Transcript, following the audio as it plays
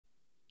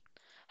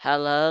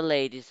Hello,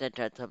 ladies and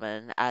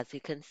gentlemen. As you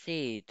can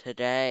see,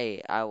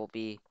 today I will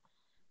be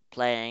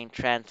playing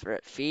Transfer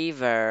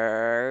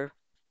Fever.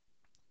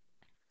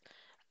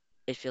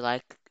 If you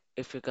like,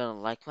 if you're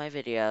gonna like my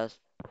videos,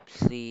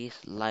 please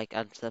like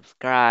and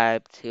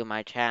subscribe to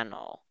my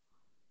channel.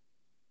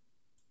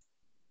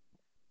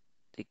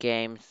 The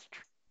game's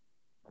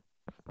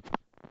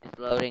is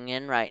loading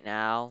in right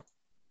now.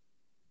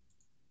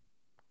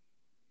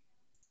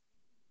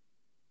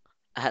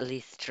 At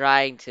least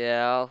trying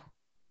to.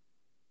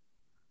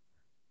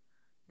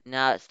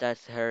 Now it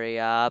starts to hurry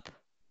up.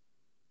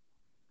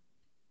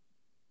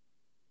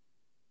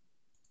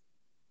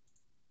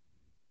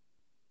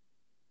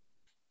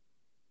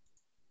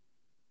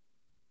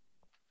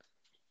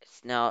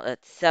 It's now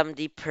at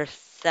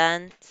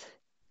 70%.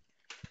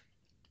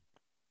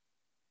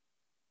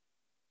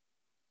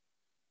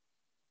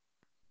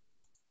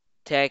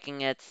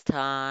 Taking its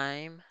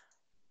time.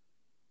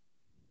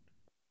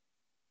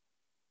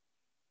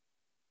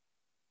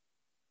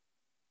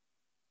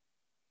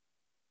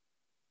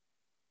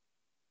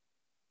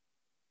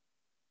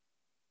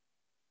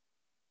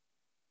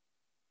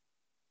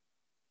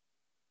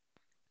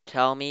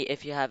 Tell me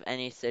if you have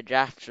any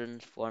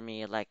suggestions for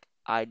me, like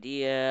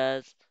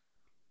ideas,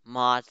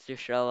 mods to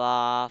show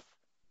off,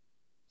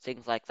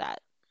 things like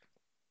that.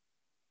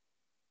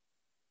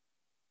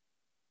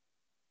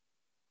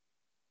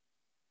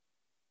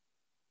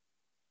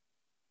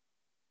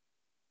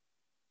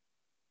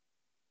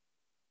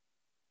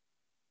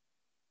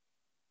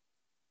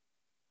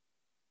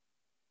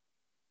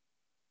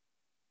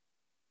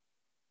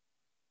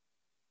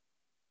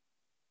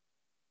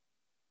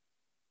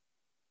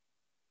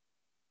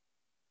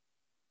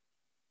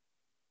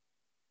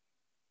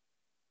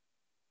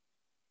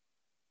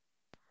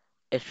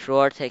 It's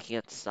sure taking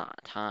its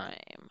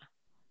time.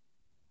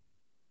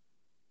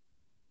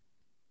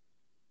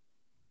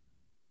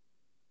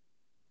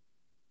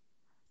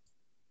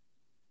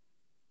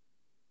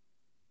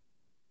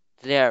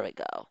 There we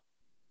go.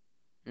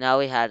 Now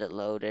we had it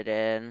loaded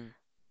in.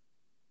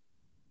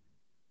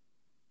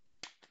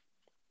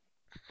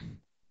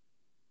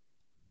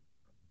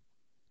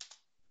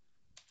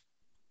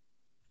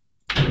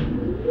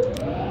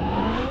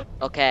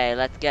 Okay,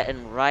 let's get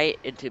in right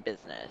into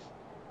business.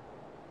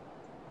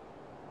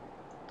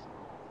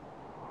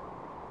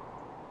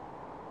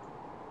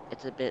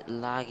 It's a bit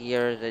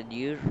laggier than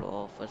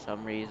usual for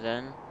some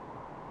reason.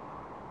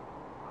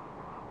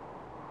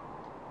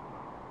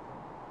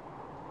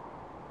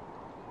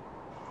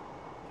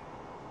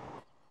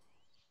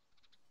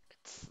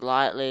 It's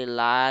slightly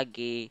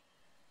laggy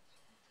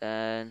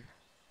than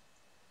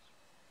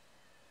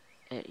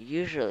it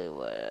usually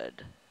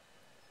would.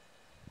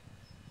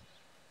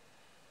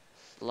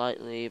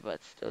 Slightly,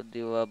 but still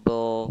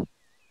doable.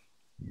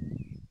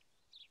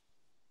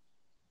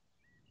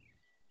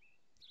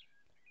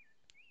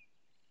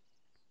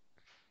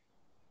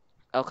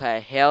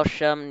 Okay,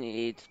 Hailsham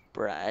needs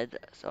bread,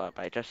 so I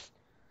might just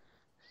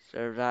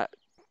serve that.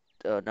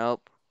 Oh,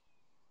 nope.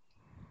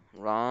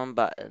 Wrong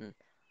button.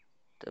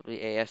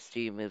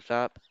 WASD moves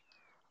up.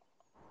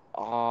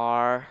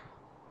 R.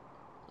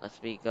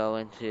 Let's me go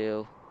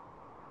into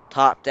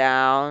top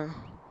down.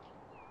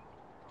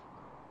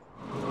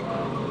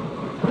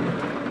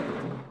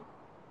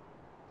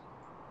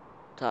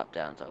 Top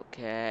down's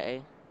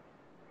okay.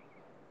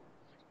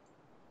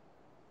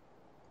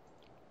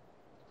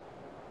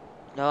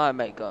 No, I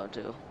might go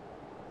into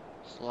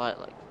slide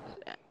like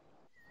that.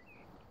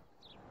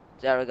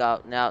 There we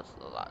go. Now it's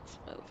a lot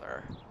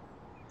smoother.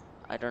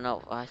 I don't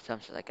know why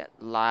sometimes I get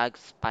lag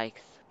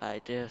spikes, but I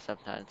do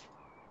sometimes.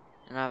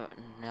 And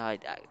now I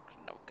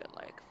don't get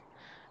lags.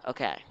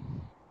 Okay,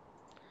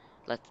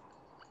 let's.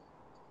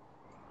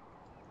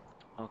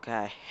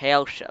 Okay,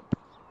 hail ship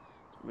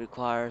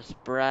requires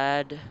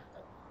bread.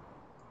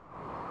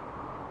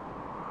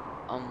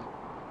 Um,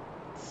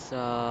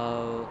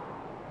 so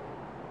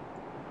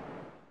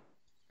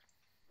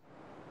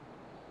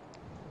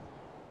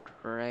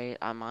great.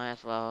 I might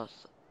as well.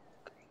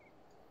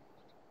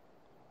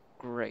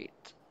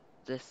 Great.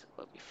 This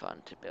will be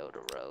fun to build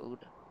a road.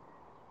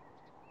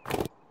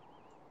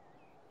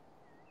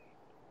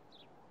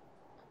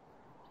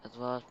 As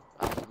well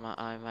as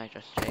I might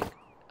just take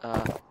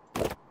a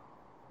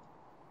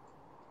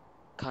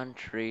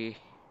country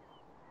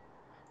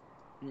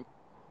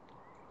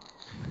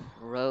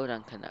road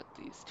and connect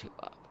these two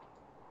up.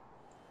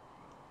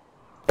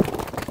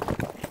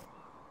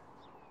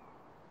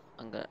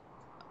 I'm gonna,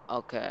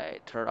 okay,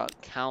 turn on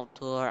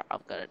counter.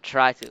 I'm gonna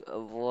try to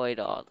avoid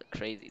all the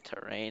crazy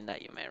terrain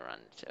that you may run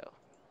into.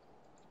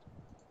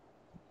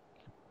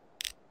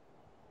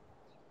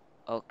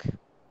 Okay,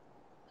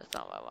 that's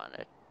not what I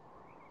wanted.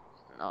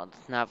 No, the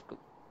snap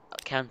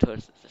counter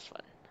is this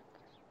one.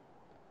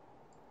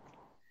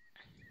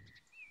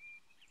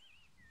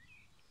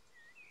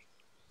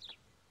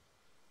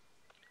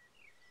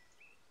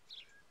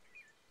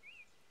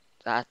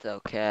 That's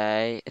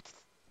okay. It's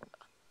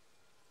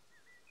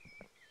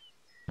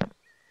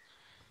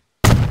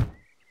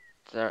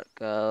there it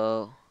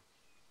go.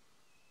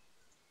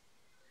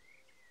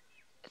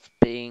 It's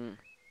being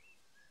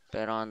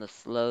bit on the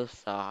slow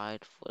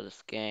side for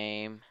this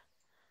game.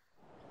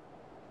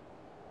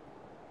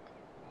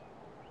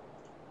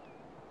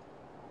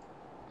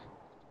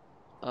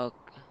 Okay,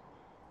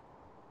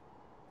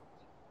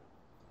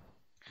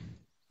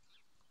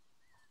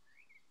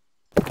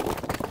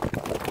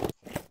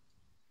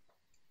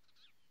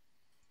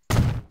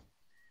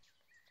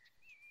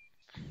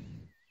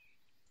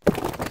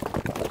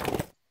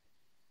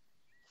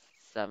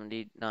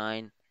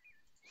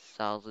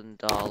 79,000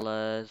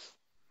 dollars.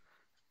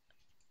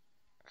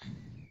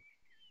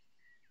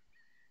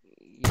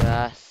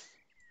 Yes,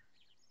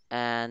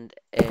 and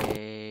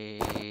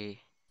a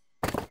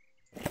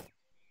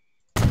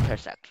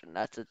intersection.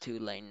 That's a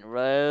 2-lane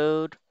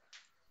road.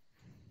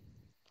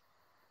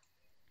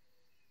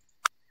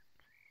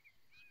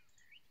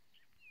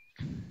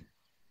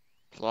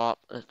 Plop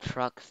a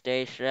truck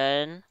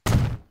station.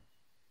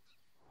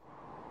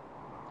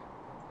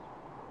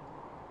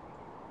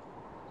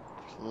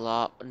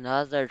 Plop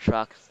another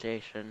truck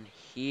station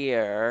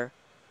here.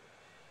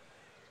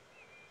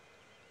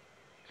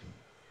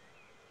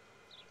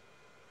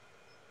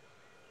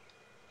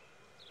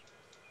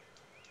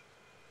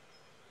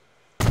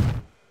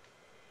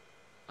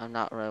 I'm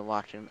not really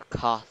watching the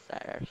cost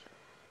there.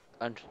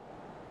 I'm just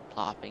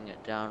plopping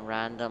it down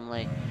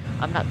randomly.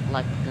 I'm not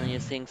like gonna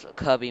use things like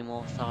Kirby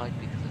more side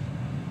because of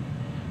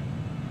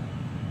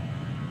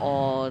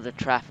all the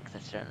traffic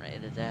that's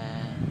generated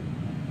there.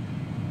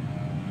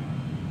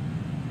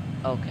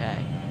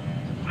 Okay.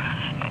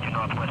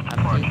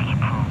 Empty?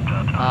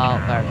 Oh,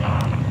 very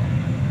empty.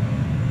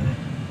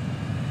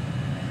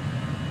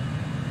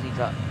 These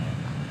are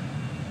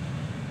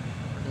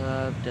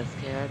does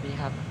Kirby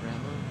have a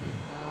railroad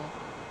vehicle?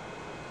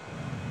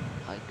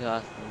 I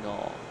guess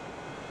no.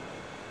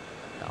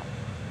 No.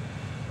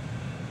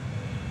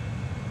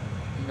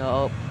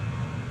 Nope.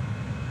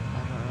 I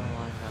don't know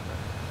why I have a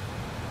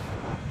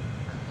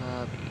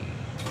Kirby.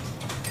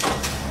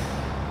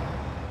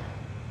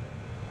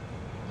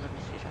 Let me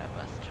see if I have a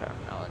bus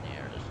terminal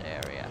near this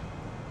area.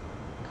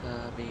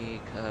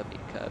 Kirby,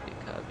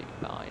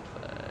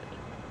 Bindford.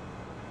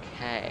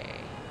 Okay.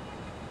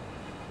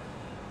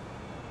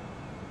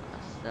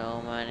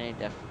 So many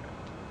different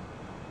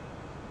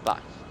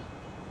buses.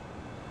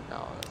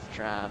 No, that's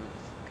trams.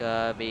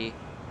 Kirby.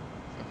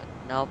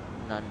 Nope,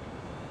 none.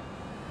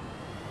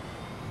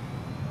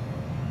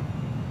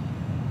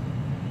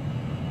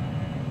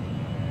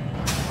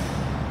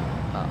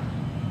 Oh,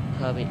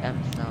 Kirby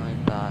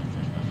M9 bus.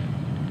 There's nothing.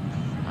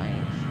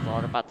 I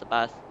thought about the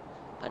bus,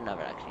 but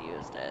never actually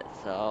used it.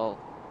 So,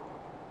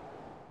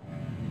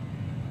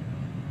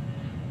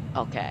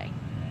 okay.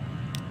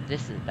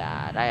 This is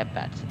bad. I have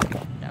bad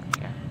situation down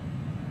here.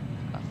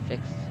 I'll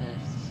fix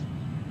this.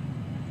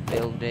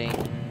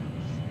 Buildings.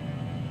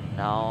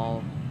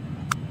 No.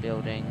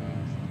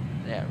 Buildings.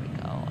 There we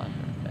go. I'm gonna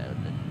build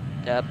the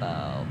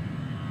depot.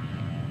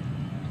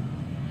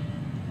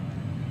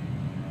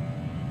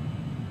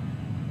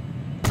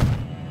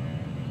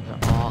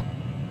 They're all.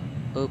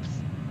 Oops.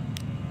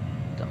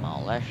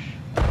 Demolish.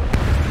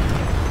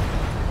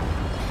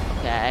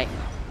 Okay.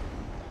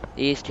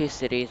 These two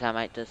cities, I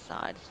might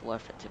decide it's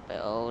worth it to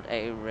build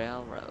a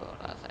railroad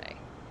as a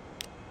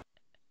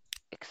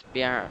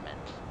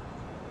experiment.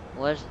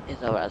 What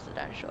is a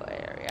residential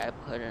area? I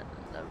put it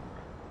in the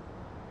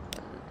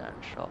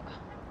residential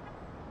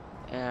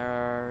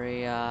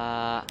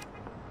area.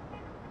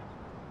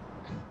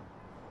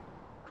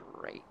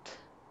 Great.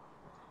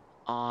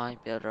 I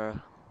built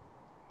a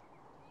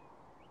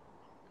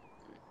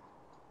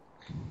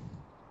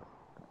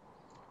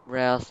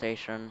rail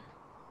station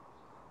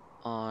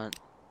on.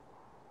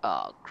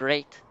 Oh,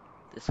 great.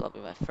 This will be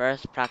my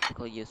first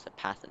practical use of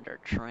passenger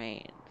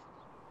trains.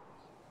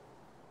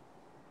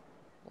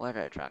 What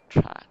a drag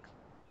track.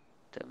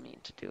 Didn't mean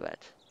to do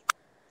it.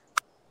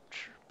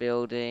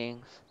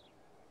 Buildings.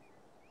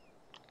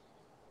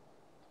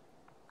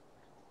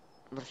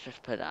 Let's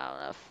just put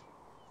out a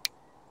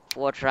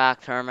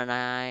 4-track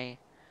termini.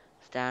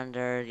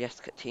 Standard, yes,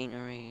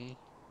 catenary.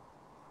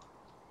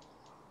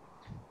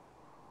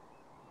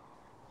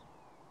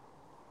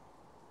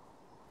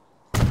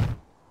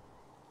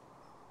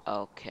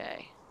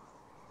 Okay.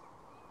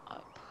 I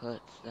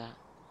put that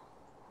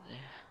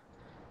there.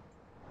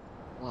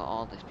 Well,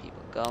 all these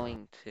people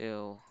going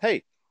to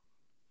Hey,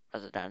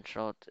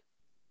 residential.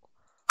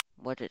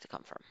 Where did it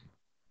come from?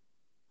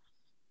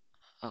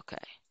 Okay.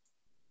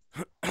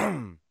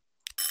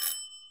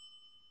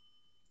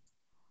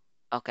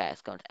 Okay,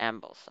 it's going to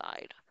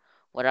Ambleside.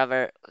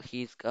 Whatever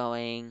he's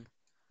going.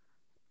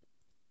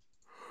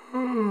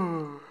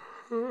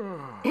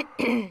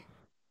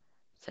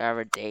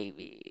 Sarah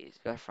Davies.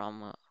 You're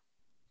from a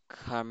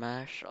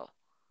commercial.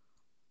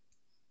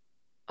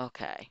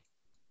 Okay.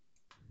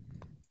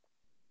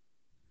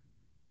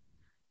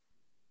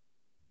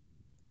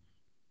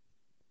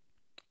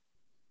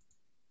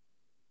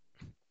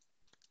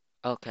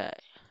 Okay.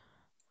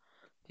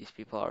 These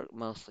people are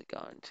mostly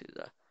going to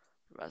the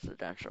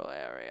residential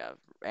area of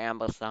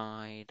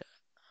Ambleside.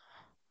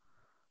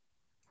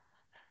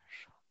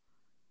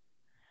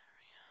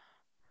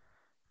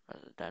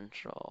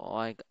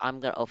 Residential. I'm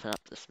gonna open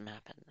up this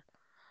map and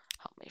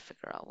help me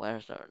figure out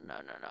where's the. No,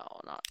 no, no,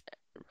 not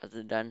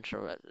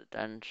residential.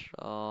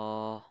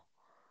 Residential.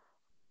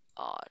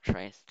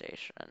 Train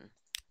station.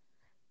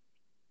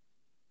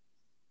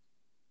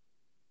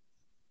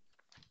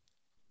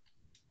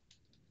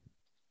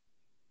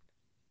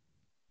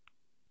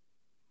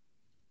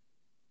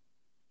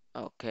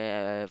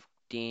 Okay, I've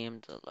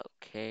deemed the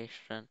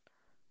location.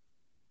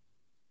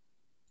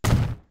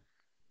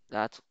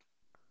 That's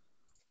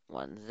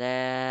one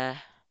there.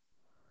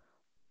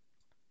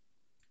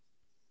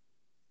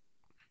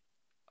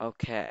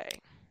 Okay.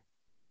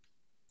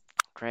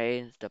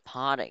 Trains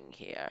departing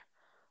here.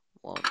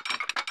 Won't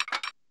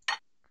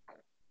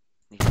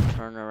need to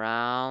turn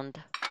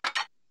around.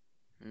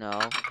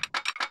 No.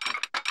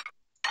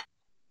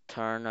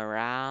 Turn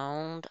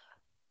around.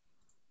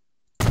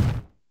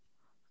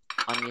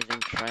 I'm using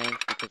trains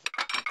because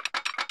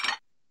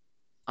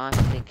I'm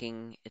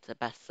thinking it's the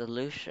best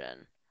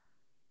solution.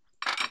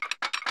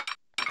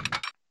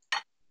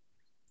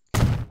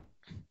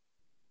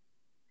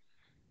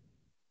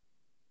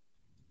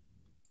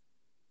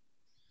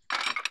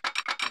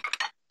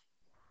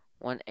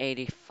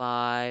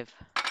 $185.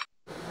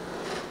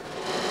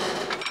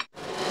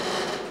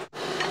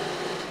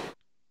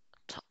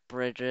 Top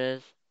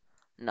bridges.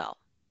 No.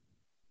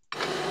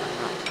 I'm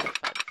not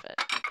satisfied with it.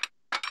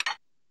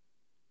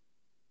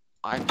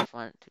 I just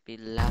want it to be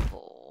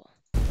level.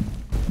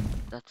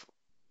 That's.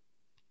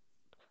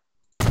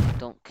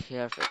 Don't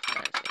care if it's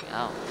anything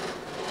else.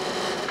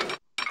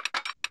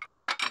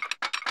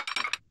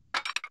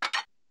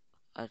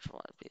 I just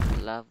want it to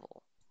be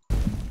level.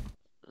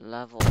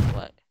 Level is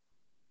what.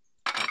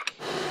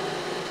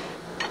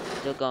 Okay.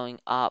 Still going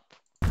up.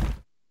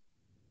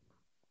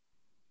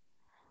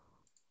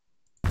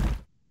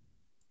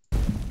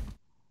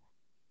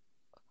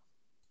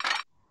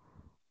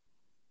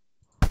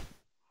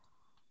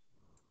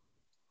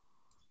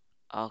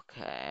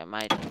 Okay, I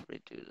might just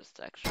redo this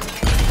section.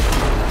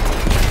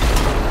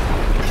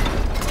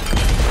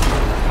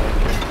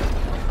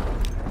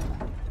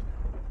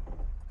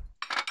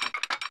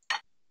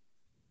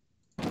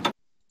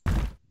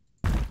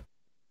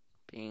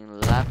 Being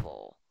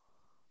level.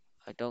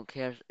 I don't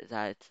care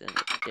that it's in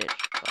a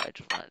ditch, but I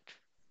just want it to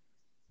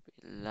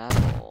be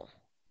level.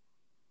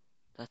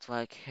 That's what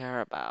I care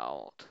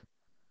about.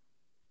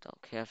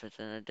 Don't care if it's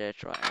in a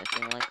ditch or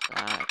anything like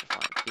that. I just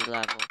want it to be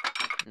level.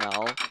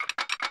 No.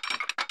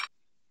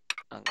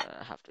 I'm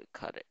gonna have to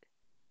cut it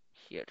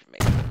here to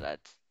make sure that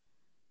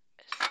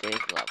it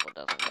stays level,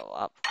 doesn't go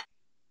up.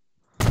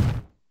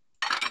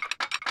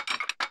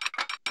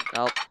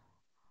 Nope.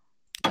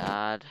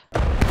 Bad.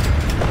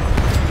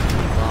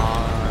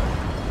 Gone.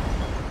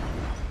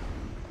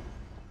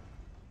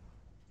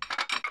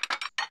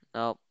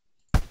 Nope.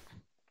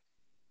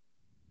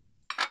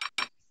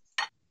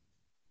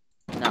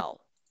 No.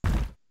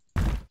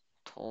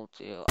 Told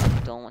you, I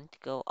don't want to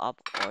go up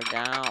or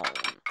down.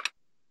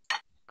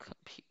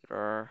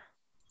 Computer.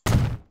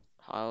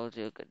 Told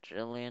you a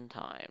gajillion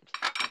times.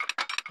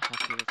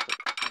 Happy with the...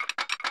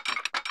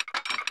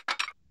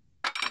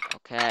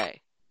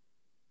 Okay.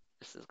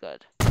 This is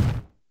good.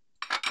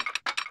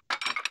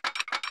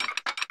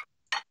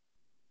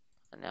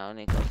 And now I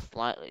need to go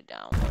slightly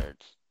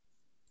downwards.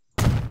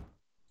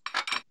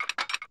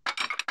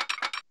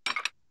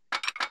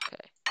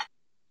 Okay.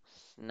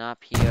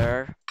 Snap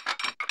here.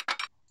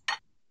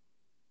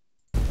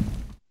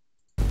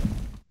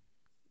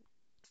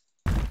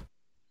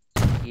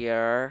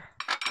 Here.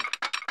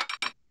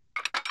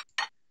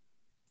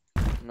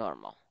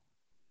 Normal.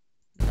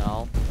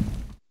 No.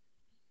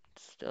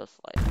 Still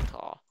slightly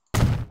tall.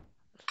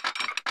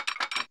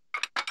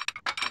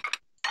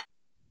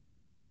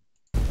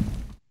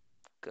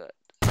 Good.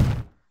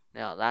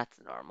 Now that's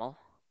normal.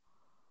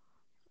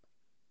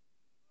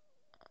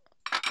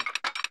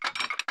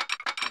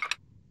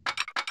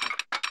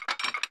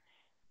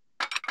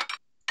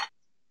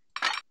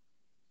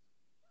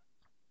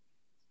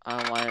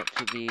 I want it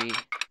to be the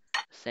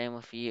same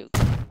with you.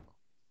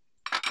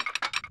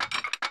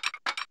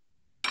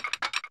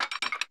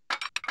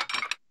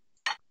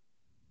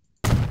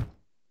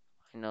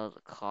 I know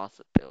the cost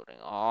of building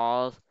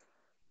all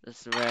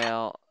this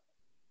rail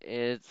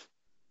is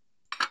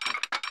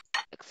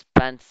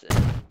expensive.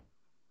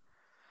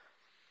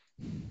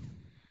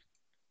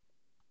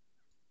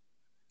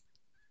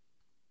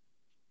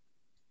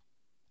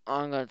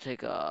 I'm gonna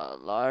take a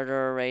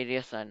larger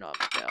radius. I know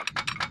I'm down.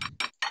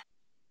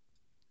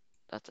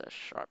 That's a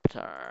sharp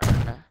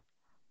turn.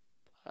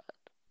 But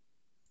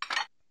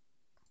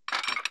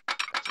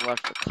it's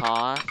worth the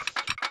cost.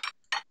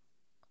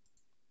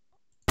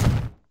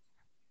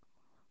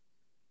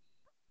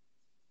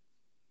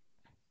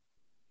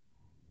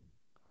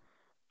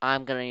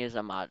 I'm gonna use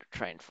a modded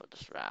train for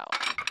this route.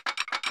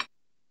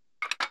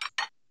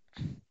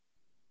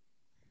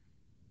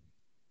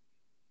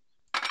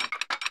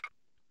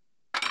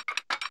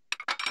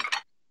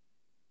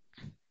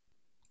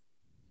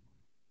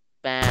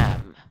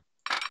 Bam!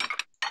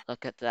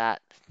 Look at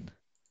that.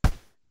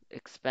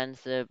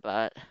 Expensive,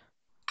 but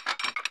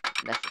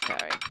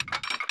necessary.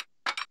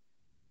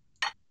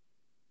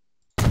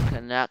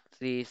 connect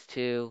these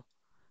two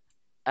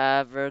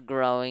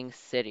ever-growing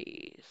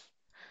cities.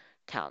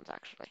 Towns,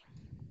 actually.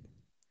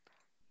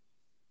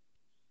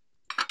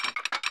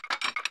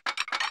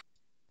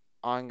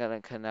 I'm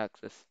gonna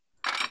connect this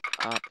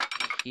up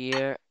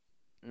here.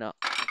 No,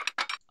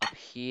 up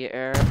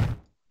here.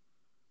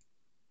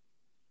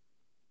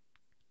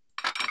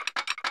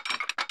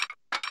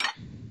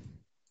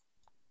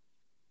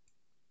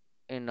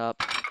 And up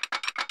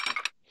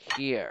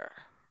here.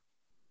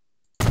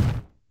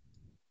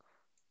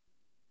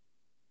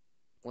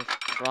 With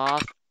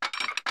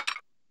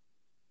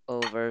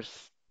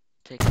crossovers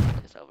taking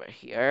place over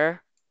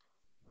here.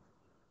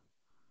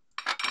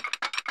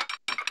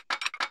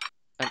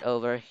 And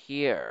over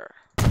here.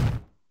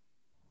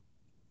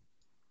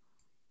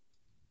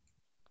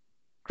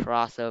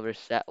 Crossover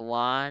set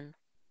 1.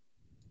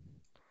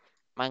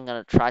 I'm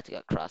gonna try to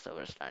get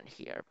crossovers down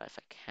here, but if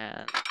I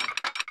can,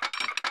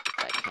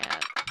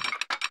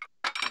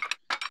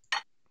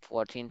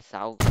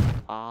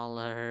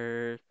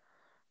 $14,000.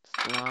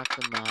 Lots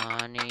of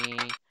money.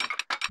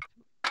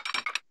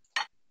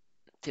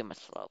 Too much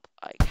slope.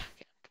 I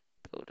can't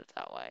build it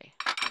that way.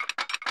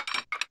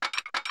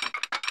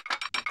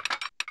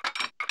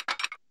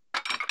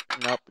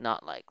 Nope,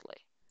 not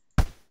likely.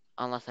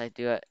 Unless I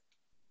do it.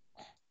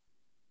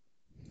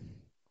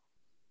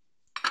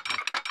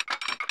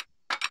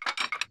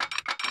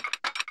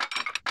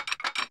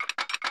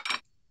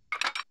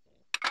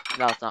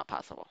 No, it's not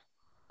possible.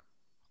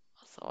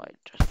 So I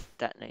just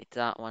detonate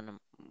that one and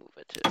move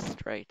it to a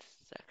straight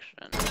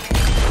section.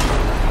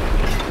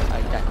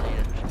 I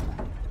detonated.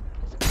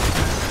 I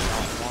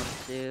don't want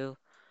to.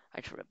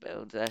 I should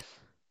rebuild this.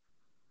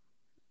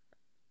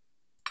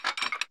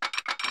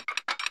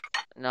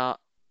 No,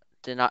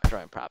 did not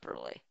join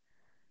properly.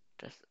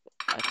 Just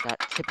like that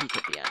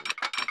tippy end.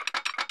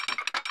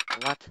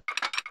 What? Is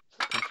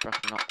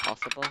construction not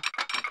possible?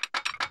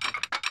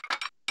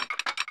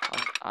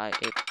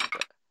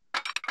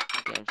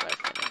 Game's very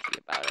finicky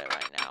about it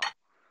right now.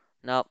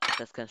 Nope, it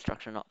says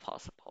construction not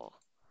possible.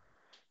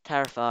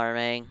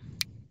 Terraforming.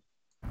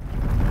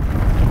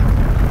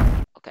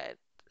 Okay,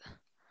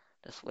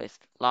 just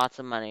waste lots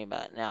of money,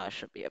 but now I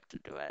should be able to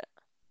do it.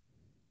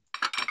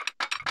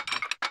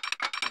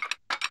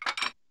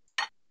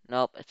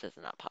 Nope, it says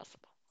not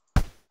possible.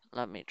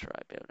 Let me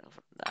try building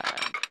from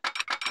that end.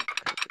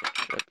 Because it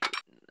should be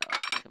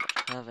too much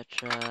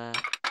curvature.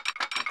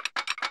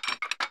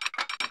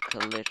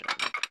 Collision.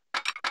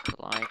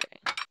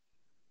 Colliding.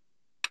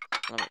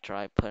 Let me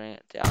try putting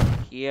it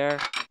down here.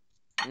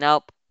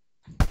 Nope.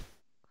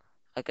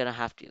 I'm gonna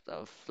have to use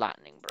a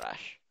flattening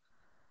brush.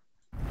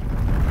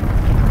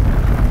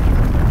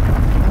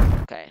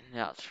 Okay,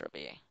 now it should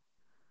be.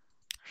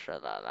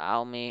 Should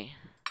allow me.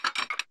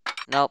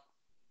 Nope.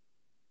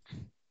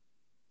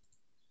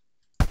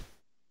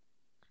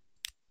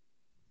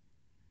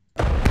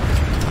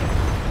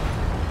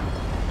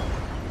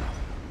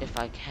 If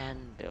I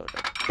can build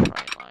a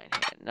train line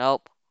here.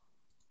 Nope.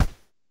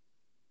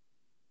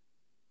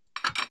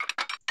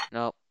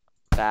 Nope.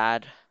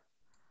 Bad.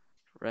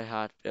 Really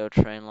hard to build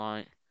a train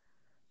line.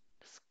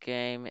 This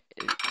game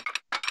is...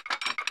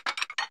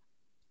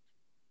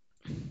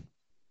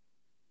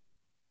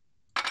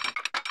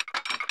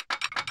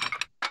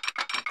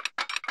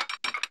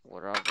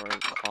 whatever you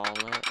call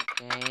it,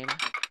 game.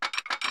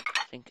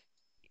 I think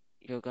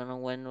you're gonna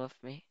win with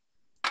me.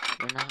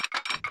 You're not.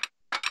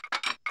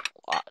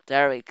 Wow,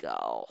 there we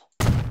go.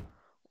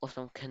 With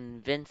some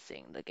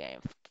convincing, the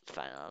game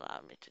finally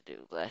allowed me to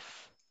do this.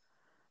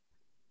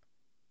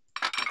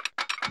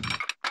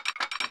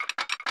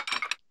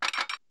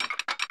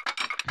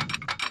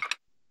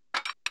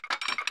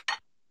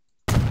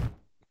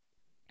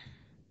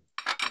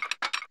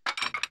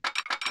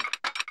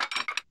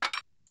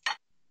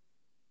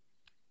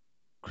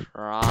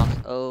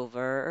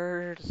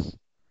 Crossovers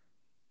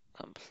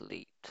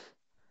complete.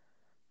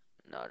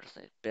 Now I just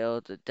need to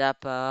build the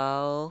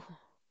depot,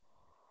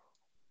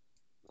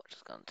 which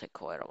is gonna take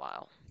quite a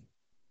while.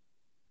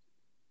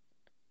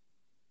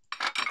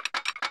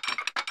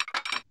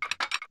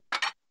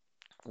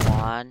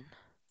 One.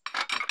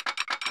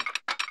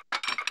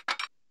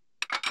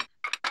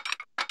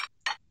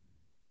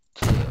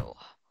 Two.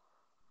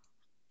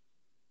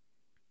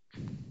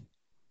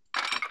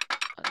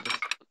 And this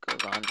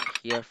goes on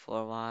here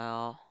for a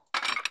while.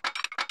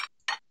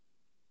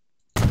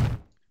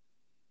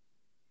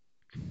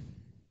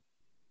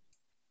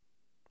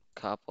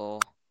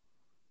 Couple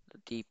the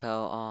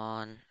depot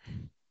on.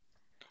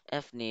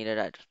 If needed,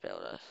 I just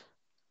build a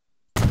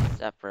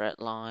separate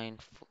line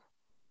for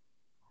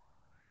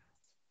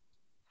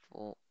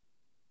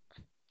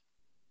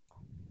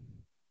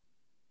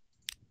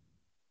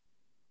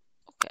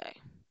okay.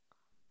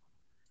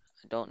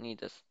 I don't need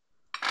this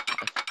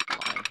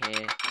line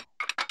here.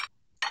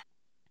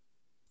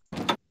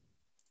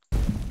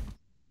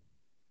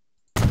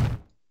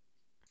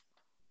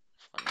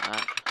 This one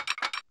match.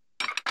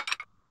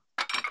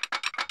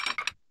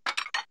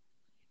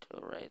 To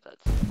raise that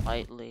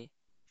slightly.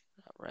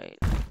 Right,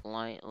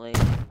 slightly.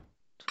 To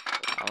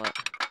allow it.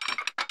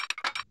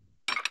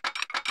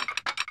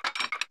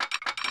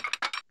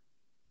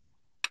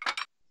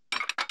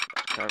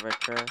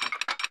 curvature.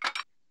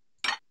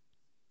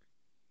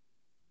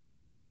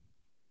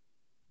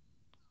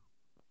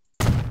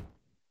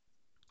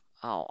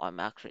 Oh, I'm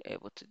actually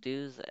able to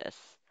do this.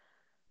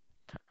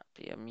 Turn out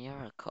to be a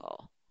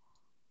miracle.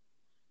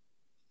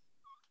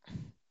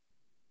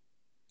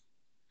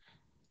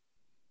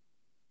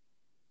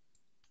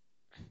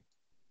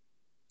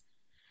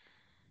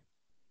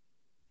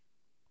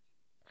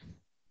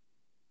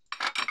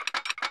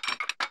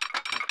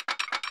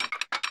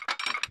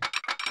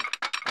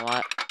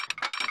 What?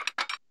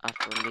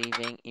 After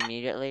leaving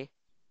immediately?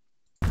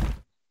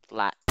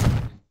 Flat.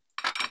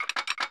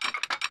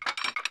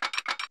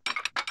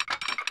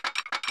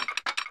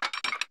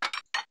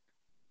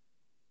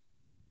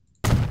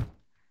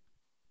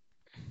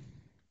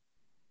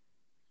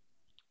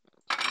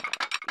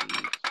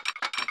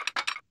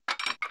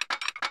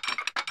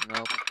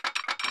 Nope.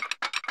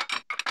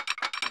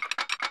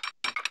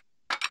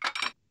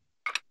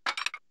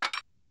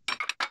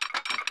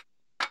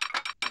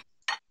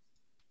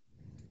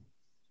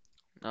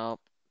 Nope.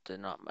 Did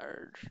not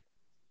merge.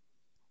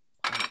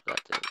 I hope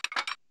that did.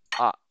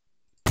 Ah,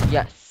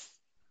 yes.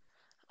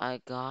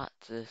 I got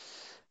this.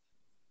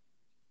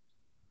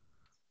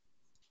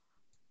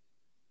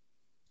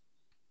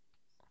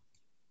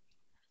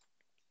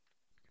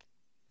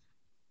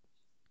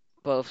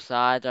 Both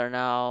sides are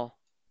now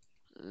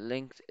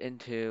linked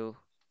into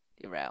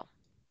the rail.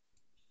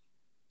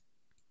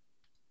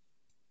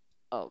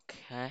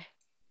 Okay.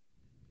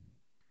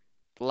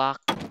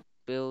 Block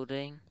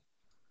building.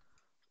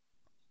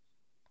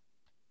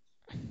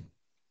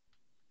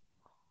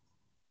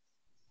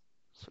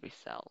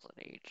 3,000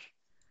 each.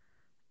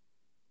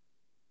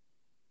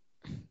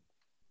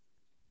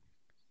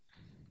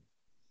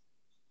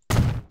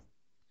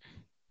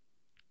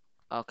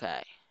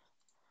 Okay.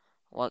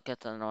 What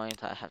gets annoying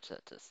is I have to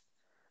set this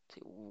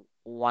to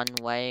one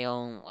way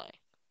only.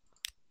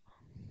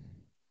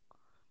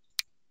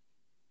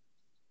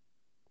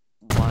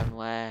 One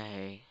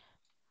way.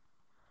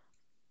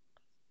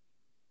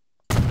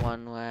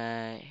 One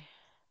way.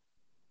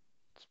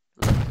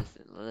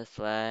 This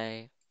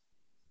way.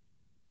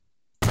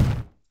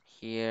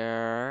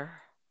 Here.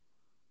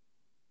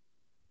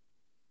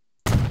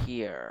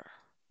 Here.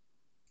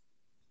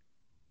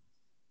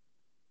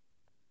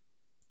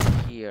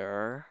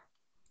 Here.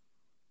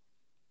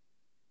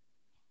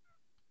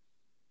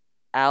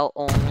 Out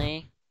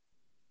only.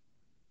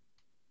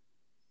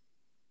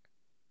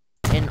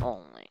 In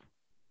only.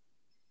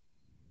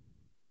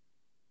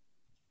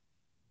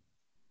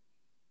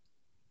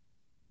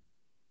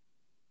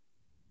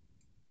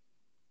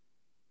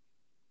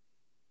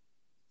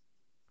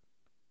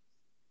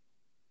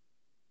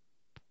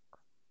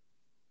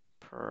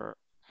 Per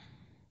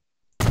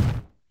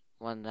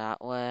one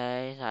that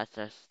way. That's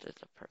just a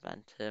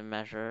preventive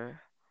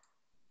measure.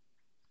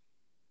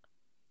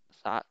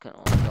 That can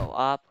only go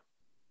up.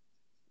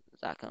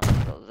 That can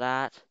only go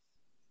that.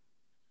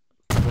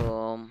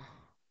 Boom.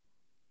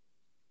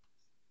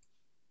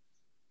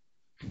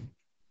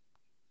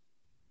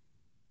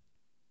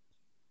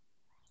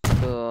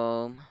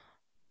 Boom.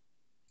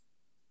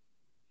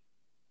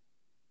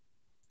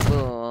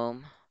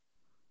 Boom.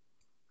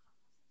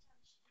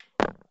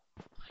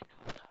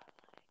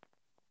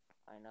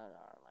 I know,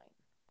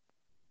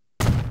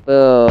 darling.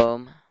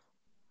 Boom.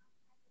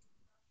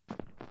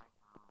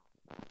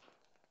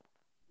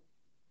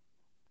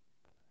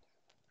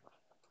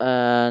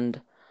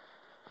 And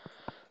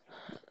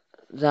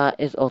that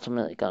is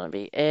ultimately gonna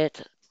be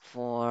it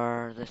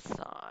for this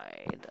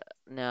side.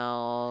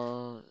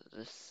 Now,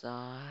 this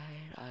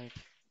side,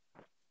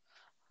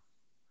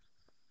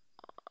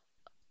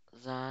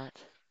 that.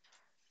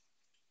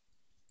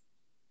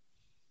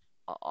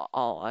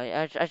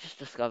 I just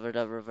discovered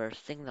a reverse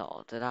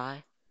signal, did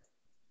I?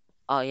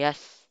 Oh,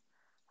 yes.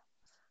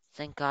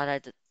 Thank God I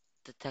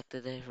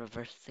detected a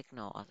reverse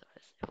signal,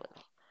 otherwise it would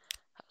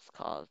have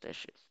caused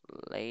issues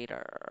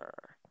later.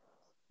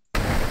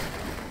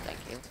 Thank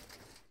you.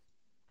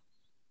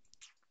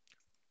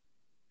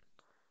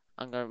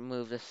 I'm gonna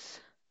move this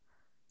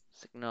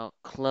signal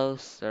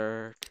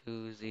closer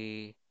to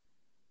the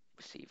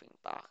receiving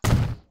box.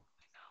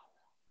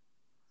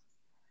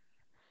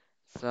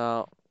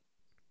 So,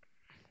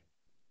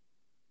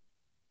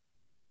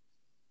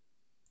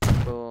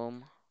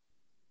 boom,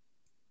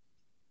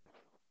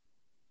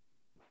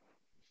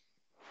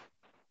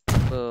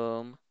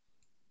 boom,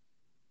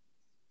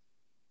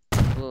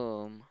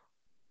 boom.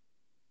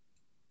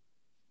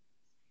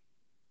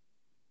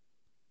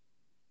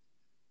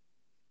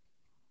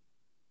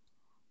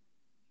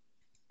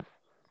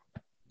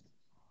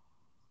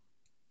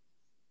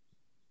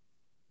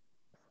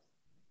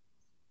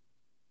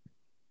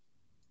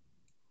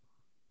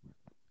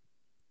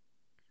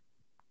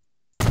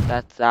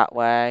 That's that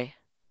way,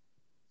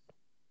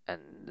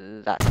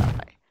 and that's that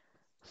way.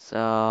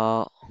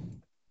 So,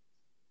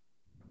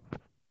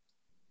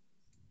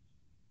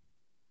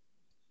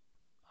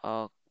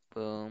 oh,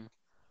 boom.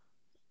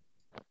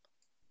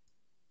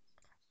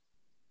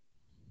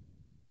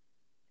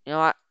 You know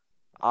what?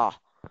 Oh,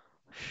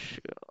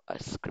 shoot, I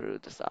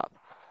screwed this up.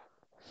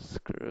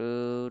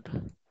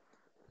 Screwed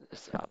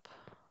this up.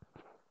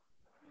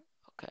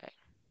 Okay.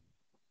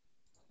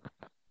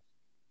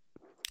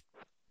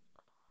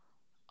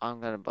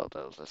 I'm gonna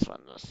bulldoze this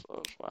one as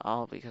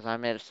well because I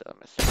made a silly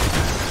mistake.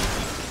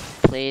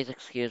 Please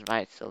excuse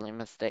my silly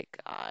mistake,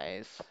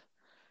 guys.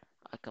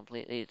 I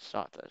completely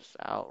thought this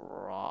out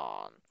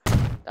wrong.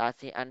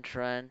 That's the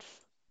entrance.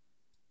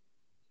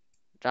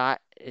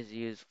 That is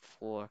used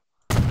for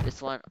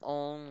this one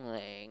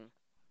only.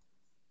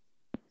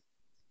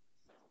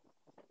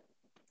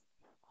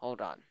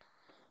 Hold on.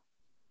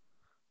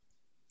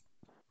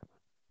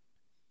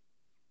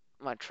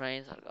 My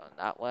trains are going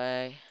that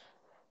way.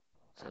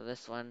 So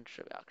this one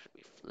should actually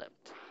be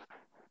flipped.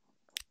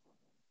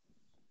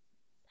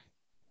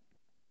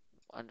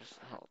 I'm just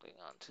holding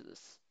on to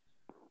this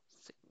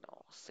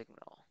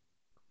signal.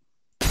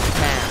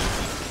 Bam!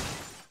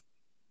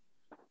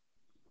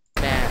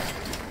 Bam!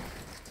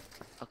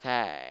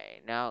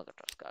 Okay, now I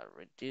just gotta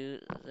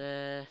reduce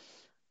this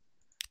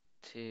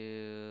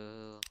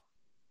to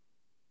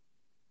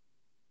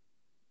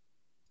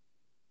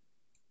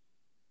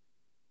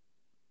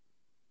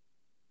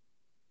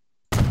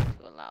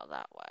allow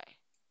that way.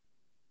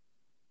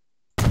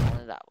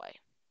 Only that way.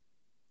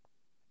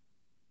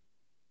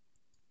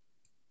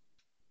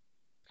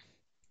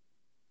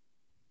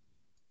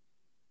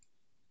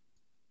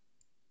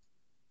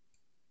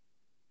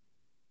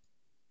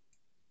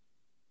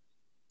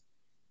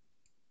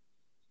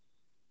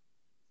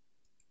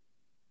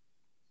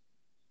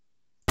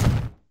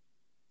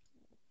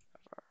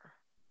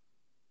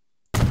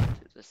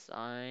 To the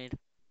side.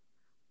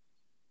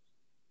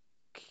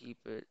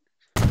 Keep it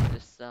to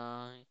this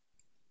side.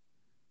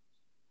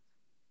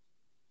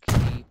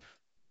 Keep.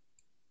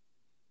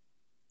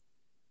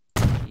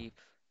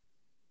 Keep.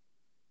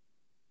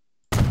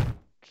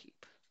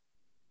 Keep.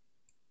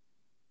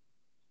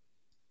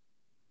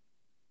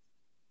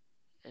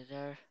 Is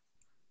there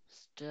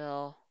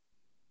still?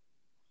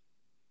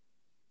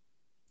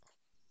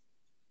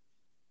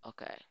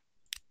 Okay.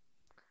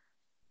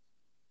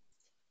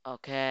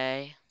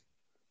 Okay.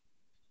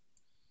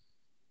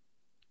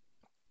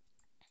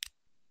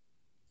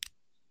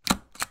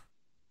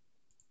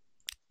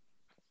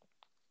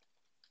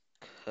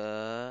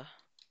 K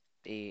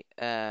B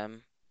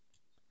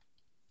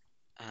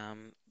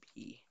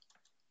B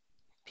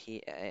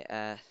P A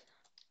S.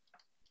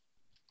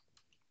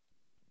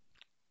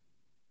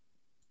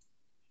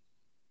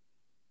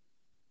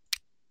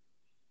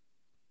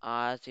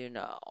 As you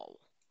know,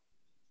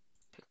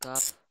 pick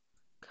up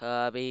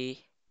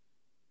Kirby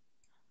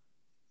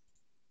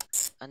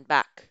and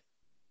back.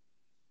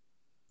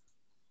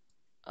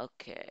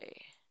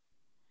 Okay.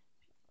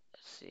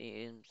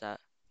 Seems that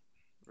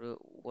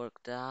route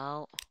worked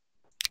out.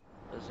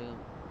 Resume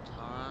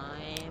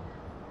time.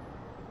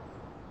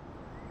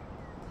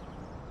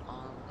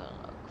 I'm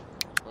gonna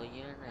look for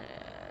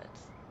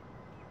units.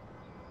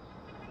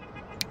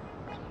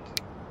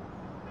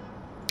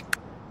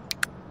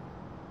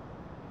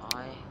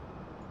 I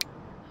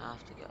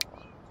have to get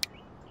one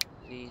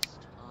of these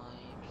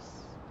types.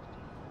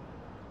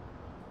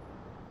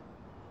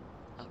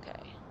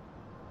 Okay.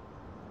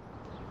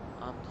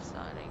 I'm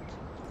deciding to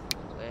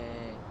do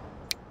it.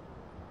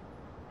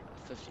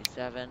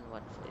 57,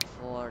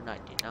 144,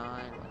 99,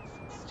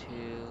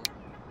 162,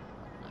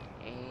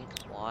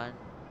 198, 1.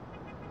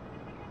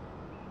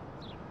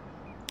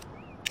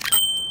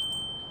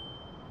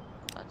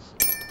 Let's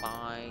see.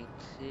 Buy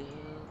 2.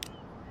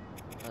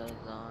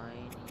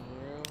 Assign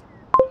you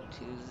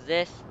to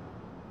this.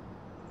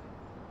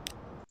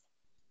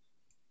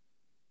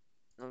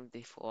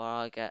 Before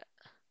I get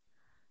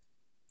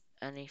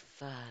any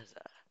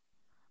further,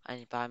 I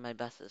need to buy my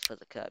buses for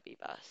the Kirby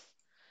bus.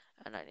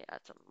 And I need to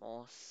add some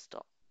more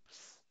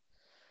stops.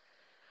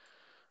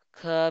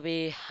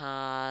 Kirby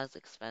has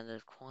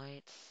expanded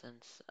quite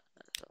since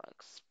then, so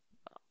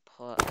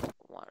I put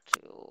 1 or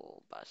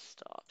 2 bus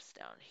stops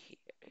down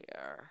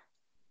here.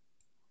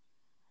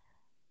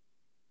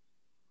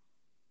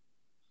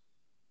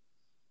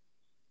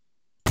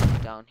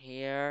 Down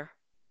here.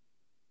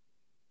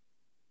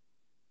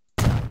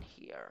 Down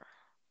here.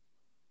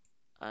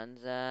 And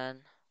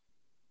then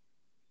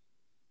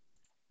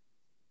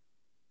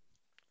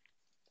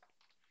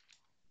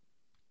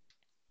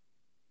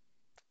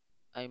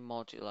a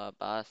modular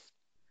bus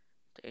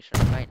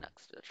station right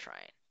next to the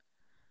train.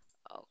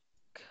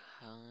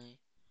 Okay.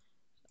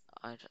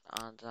 I just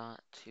add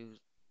that to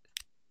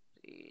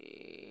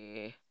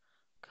the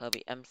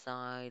Kirby M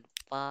side,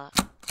 but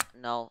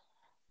no,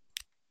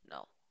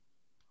 no.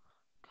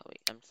 Kirby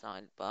M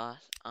side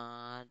bus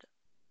add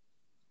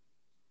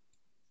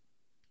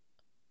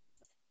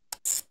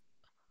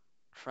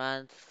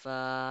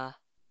transfer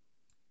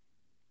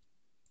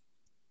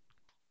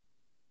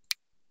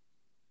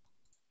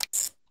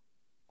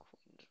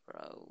Queens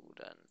Road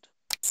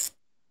and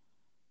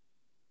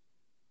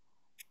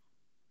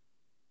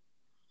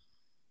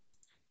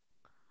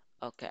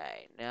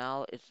okay,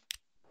 now it's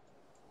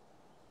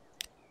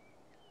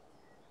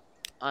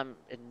I'm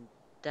in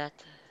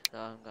debt, so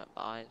I'm gonna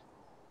buy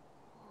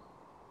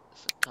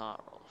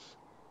Sakaros.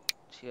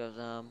 2 of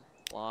them.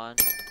 One,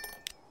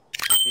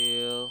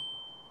 two.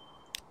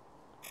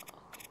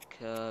 Okay,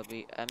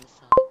 Kirby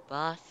M-side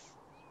bus.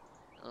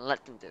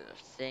 Let them do their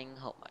thing.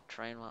 Hope my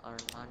train will earn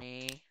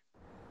money.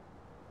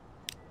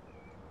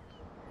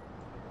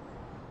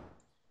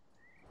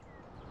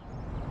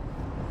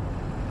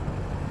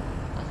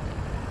 Let's take a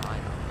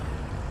ride around.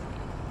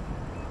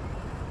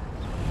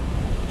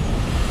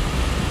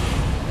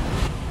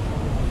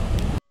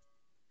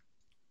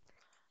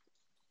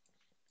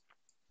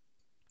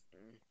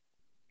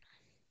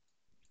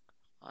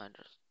 I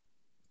just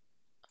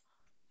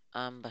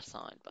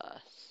beside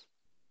bus.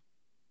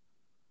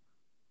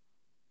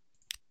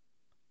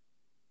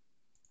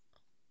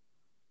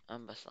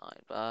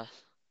 Beside bus.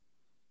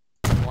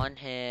 One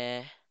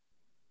here.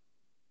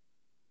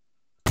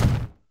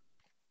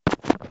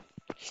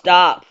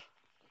 Stop!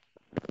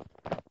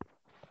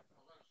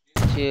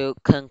 To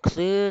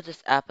conclude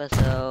this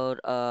episode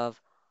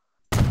of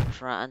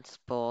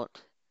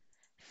Transport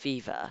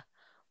Fever,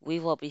 we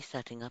will be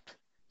setting up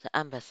the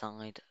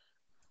Amberside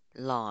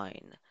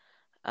line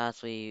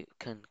as we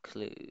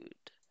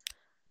conclude.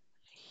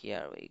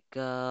 Here we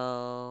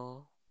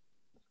go.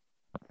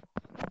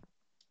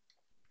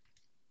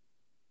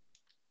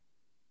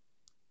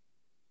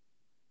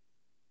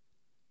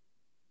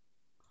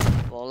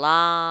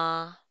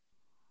 Voila!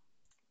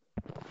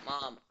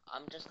 Mom,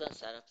 I'm just gonna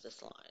set up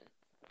this line.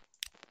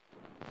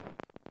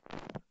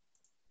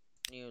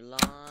 New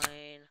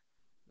line,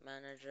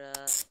 manager,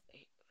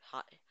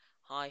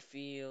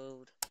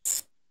 Highfield,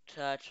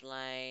 Church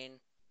Lane,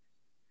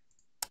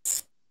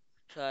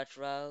 Church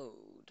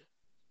Road,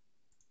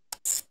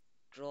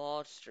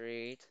 George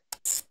Street,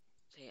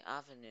 the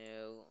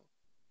Avenue,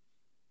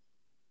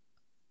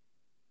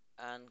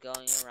 and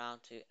going around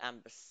to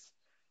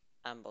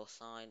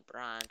Ambleside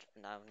branch,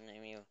 and I'll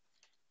name you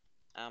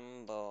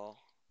Ambleside